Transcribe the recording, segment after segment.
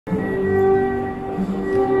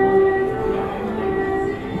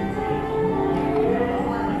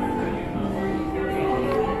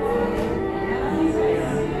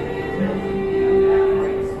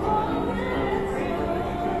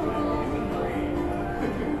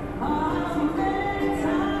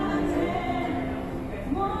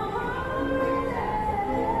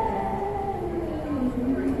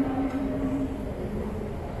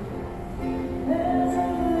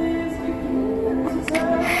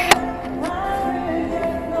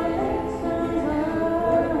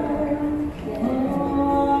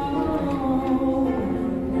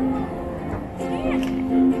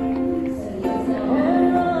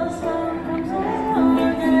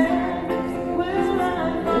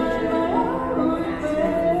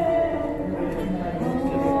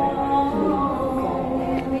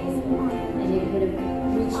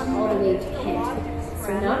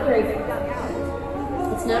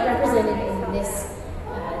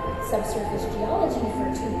subsurface geology for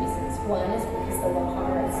two reasons. One is because the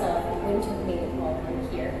Wahara itself wouldn't have made it all in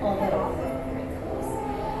here, although very close.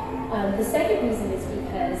 The second reason is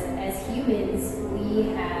because as humans,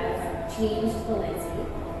 we have changed the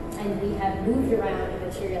landscape and we have moved around the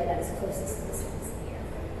material that is closest to the surface of the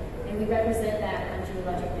earth. And we represent that on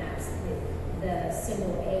geologic maps with the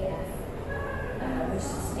symbol AF, which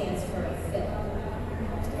stands for film.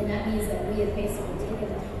 And that means that we have basically taken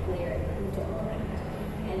the top layer and moved it around.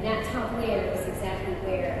 And that top layer is exactly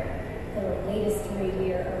where the latest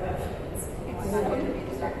Rainier eruptions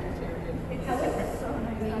However,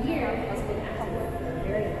 Rainier has been active for a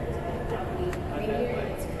very long time. Rainier in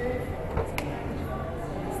its current form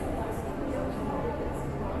is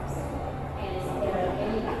and there are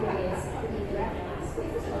many periods even in the last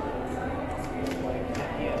 15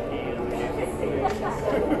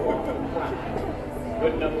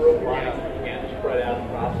 Good number of miles began to spread out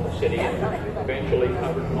across the city and eventually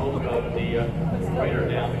covered most of the greater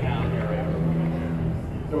downtown area.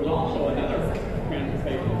 There was also another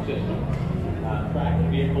transportation system, tracked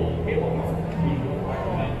vehicles, cable cars.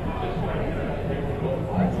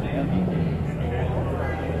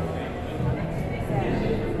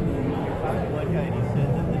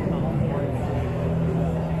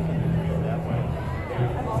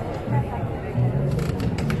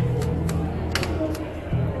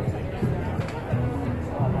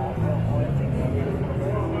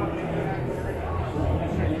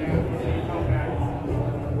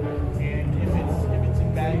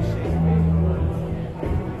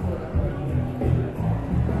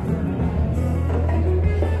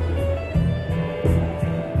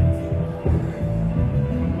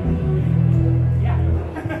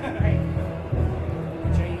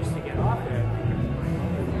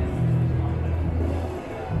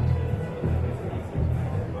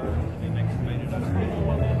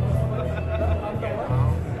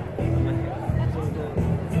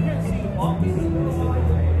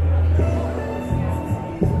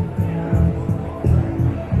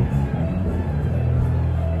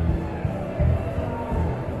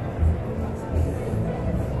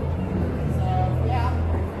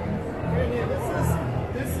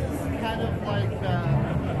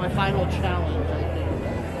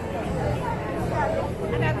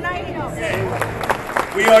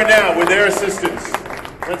 We are now, with their assistance,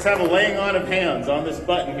 let's have a laying on of hands on this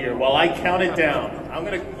button here while I count it down.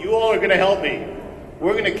 You all are gonna help me.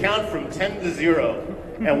 We're gonna count from 10 to 0.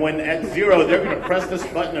 And when at 0, they're gonna press this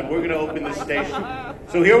button and we're gonna open this station.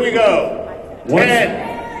 So here we go.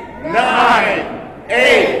 10, 9,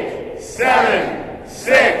 8, 7,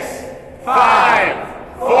 6,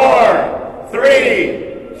 5, 4,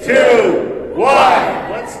 3, 2,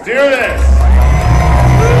 1. Let's do this.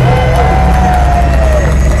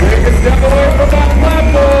 Step away from that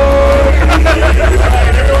platform!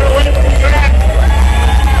 Everyone away from the track!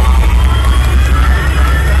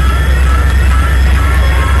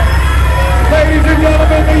 Ladies and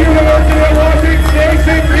gentlemen, the University of Washington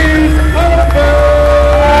Station is open!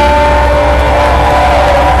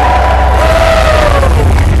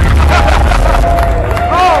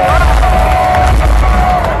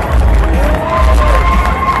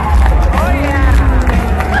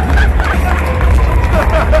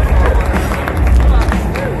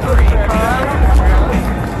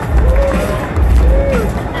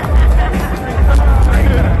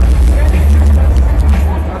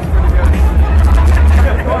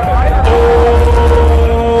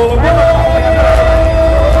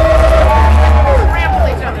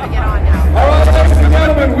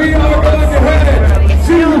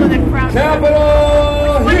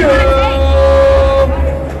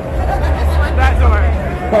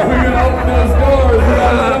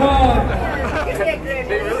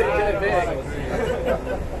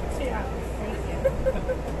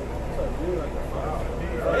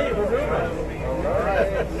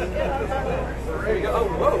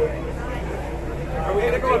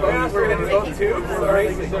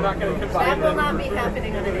 That will not be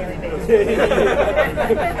happening on a daily basis.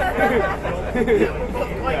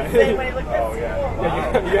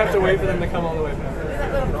 You have to wait for them to come all the way back.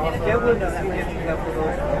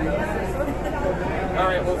 All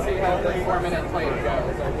right, we'll see how the 4-minute play goes.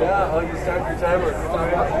 Yeah, you start your timer.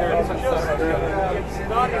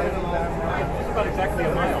 It's about exactly a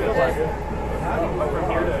mile. From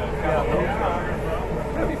here to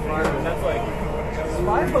That'd be fun. and that's like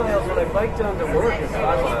 5 miles when I bike down to work is 5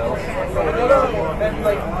 miles. and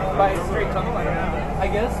like by straight tunnel, I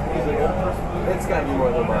guess. It's got to be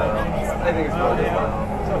more than a mile. I think it's more than a mile.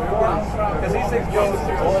 Because these things go 6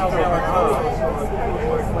 miles an hour.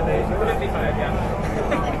 55, yeah.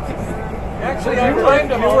 Actually, I climbed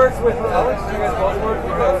them. You worked with Alex. You guys both worked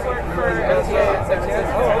because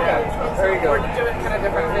doing kind of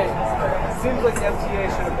different things. Seems like MTA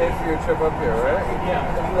should have paid for your trip up here, right? Yeah.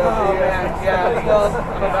 Oh, man. Yeah, well,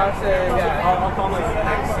 I'm about to, I'll call my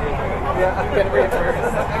next. Yeah, get reimbursed.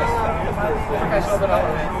 Professional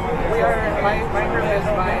development. My group is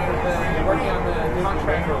working on the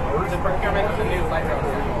contract, the procurement of the new light rail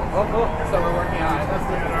vehicle. Oh, cool. So we're working on,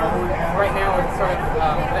 right now it's sort of,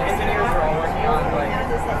 the engineers are all working on like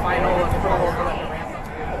final approval for the ramp.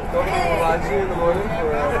 Go to Malachi in the morning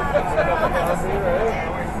for a cup of coffee, right?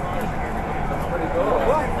 That's pretty cool.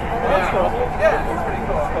 That's cool. Yeah, it's pretty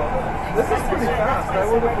cool. This is pretty fast. I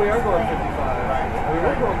wonder if we are going 55. We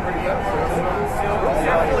were going pretty fast.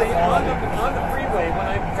 Actually, on the freeway, when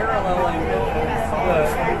I'm paralleling the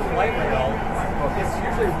light rail, it's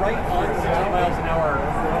usually right on 60 miles an hour.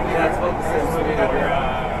 That's what the same speed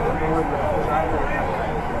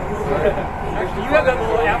Actually, you have that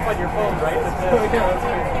little app on your phone, right? That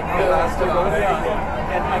says,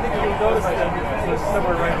 and I think you'll notice that it's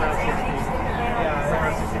somewhere right around 60. Yeah,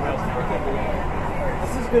 around 60 miles an hour.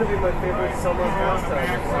 This is going to be my favorite summer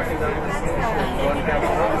pastime, walking down to the station, going to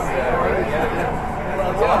Captain Ross.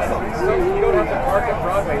 That's awesome. So you don't have to park at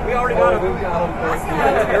Broadway. We already got him.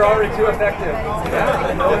 You're already too effective.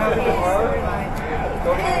 Yeah, no having to park.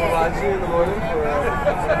 Go to Malachi in the morning for a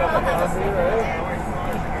cup of coffee, right?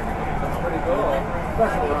 That's pretty cool.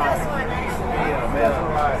 Yeah, man.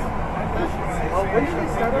 Oh, when did they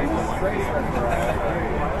start on this?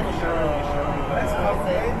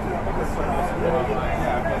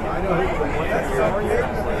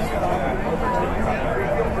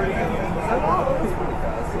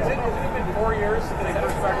 Has it been 4 years since they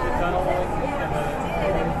first started the tunnel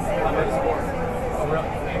on the sport? Oh, really?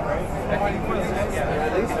 I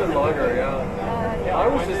think it's been longer, yeah. I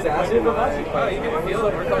was just asking about it. Wow, you can feel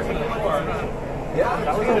it. We're closer to the floor. Yeah,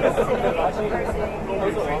 that was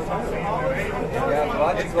a long time ago. Yeah,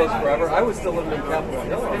 Logic goes forever. I was still living in Capitol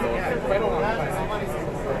Hill. Quite a long time.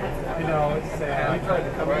 You know, it's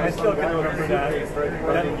I still can remember that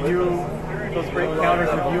view, those great encounters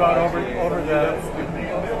of view out over the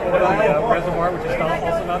reservoir, which is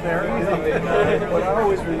also not there. What I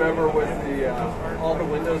always remember was all the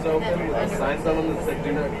windows open with the signs on them that said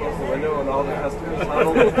 "Do not close the window," and all the customers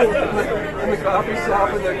huddled in the coffee shop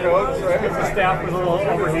in their coats, right? The staff was a little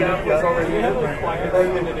overheated.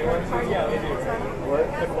 What?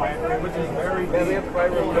 The quiet room, which is very. Yeah, we have the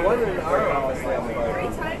quiet room. The one in our office, they have the quiet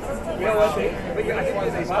room. You know what? I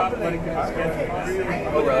think they stopped letting people schedule.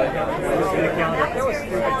 Oh, really? That was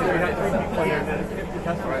stupid. We had 3 people in there, and then 50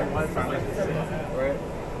 customers in one place to sit. Right.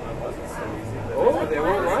 Oh, they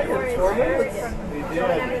weren't lying. 4 minutes. They did.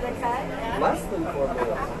 Less than 4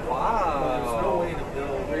 minutes. Wow.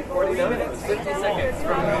 3:49. 50 seconds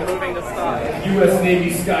from moving to stop. U.S.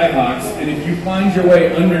 Navy Skyhawks, and if you find your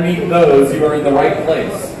way underneath those, you are in the right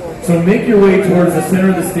place. So make your way towards the center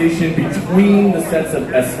of the station between the sets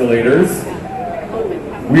of escalators.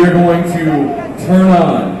 We are going to turn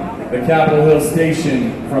on the Capitol Hill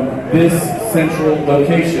station from this central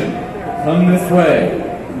location. Come this way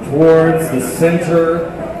towards the center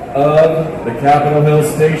of the Capitol Hill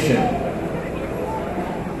station.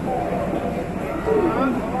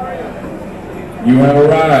 You have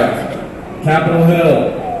arrived. Capitol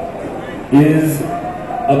Hill is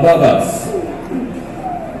above us.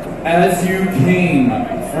 As you came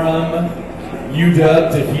from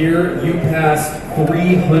UW to here, you passed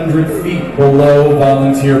 300 feet below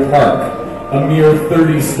Volunteer Park, a mere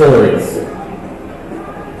 30 stories.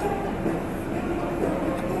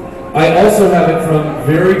 I also have it from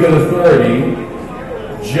very good authority,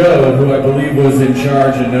 Joe, who I believe was in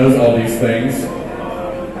charge and knows all these things,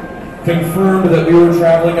 confirmed that we were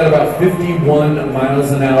traveling at about 51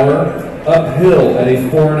 miles an hour uphill at a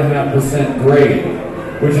 4.5% grade,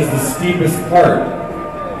 which is the steepest part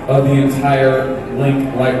of the entire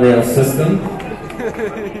Link light rail system.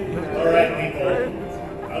 All right, people.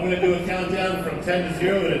 I'm going to do a countdown from 10 to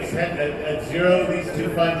 0, and at 0, these two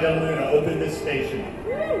fine gentlemen are going to open this station.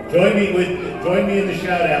 Join me in the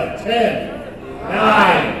shout out. 10,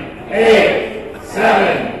 9, 8,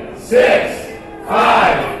 7, 6,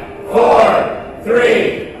 5, 4,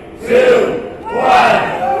 3, 2,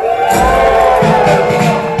 1.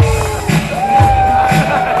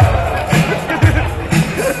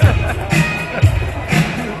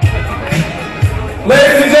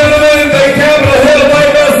 Ladies and gentlemen, the Capitol Hill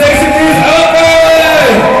Light Rail Station is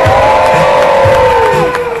open!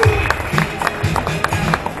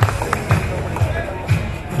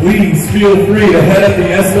 Please feel free to head up the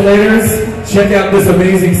escalators, check out this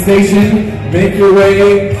amazing station, make your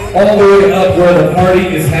way all the way up where the party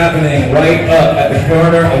is happening, right up at the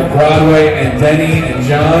corner of Broadway and Denny and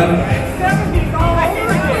John.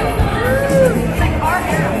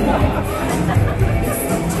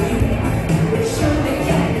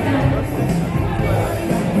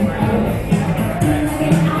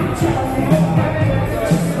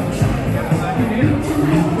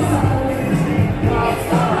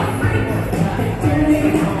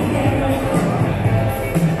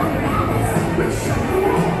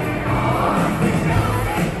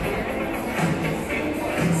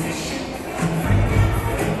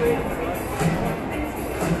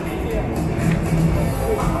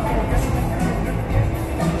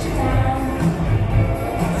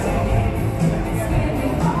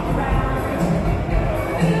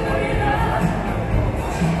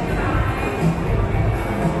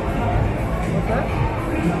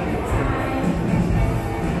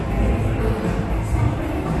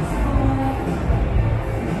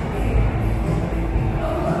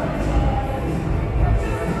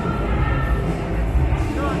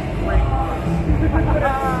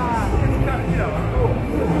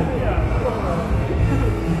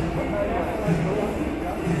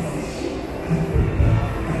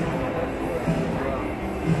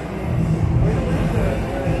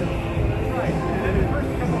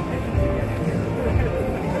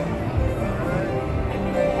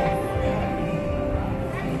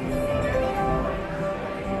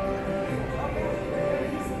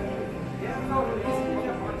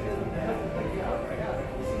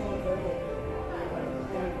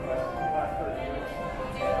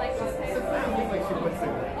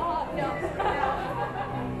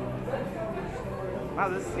 Wow,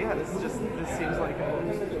 this seems like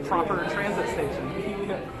a proper transit station.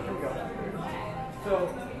 So,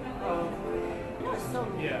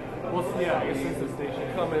 Yeah. Well, yeah, I guess since the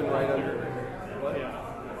station. come in right under. What? Yeah.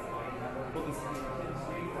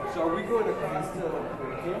 So are we going across to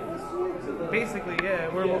campus to the? Basically, yeah.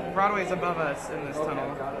 Broadway's above us in this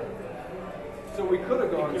tunnel. Got it. So we could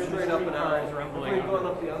have gone straight up and out. If rumbling. we had gone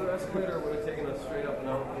up the other escalator, it would have taken us straight up and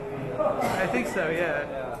out. I think so,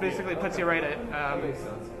 yeah. Basically puts you right at That makes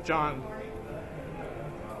sense. John.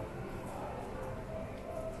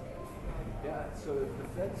 Yeah. So if the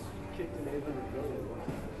feds kicked an $800 billion,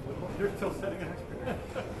 You're still setting up.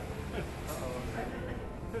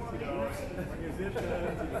 Musicians,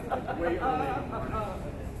 way early in the morning.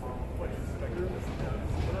 What is specters?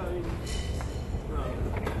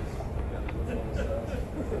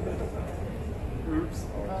 Oops.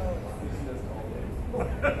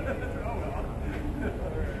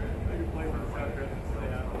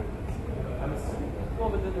 Well,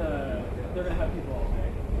 but then they're going to have people all day.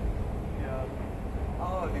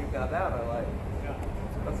 oh, dude, now that I like.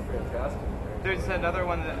 That's fantastic. There's another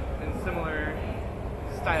one that in similar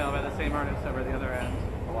style by the same artist over the other end.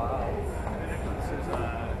 Wow.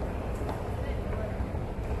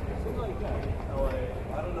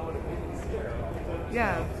 I don't know what it means here.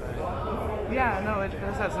 Yeah. Yeah, no, it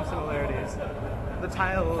does have some similarities. The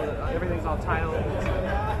tile, everything's all tiled.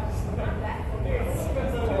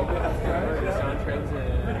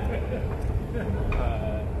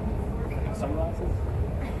 Sunglasses?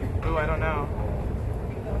 Ooh, I don't know.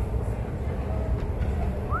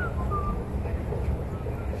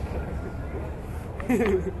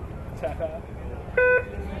 Tap out.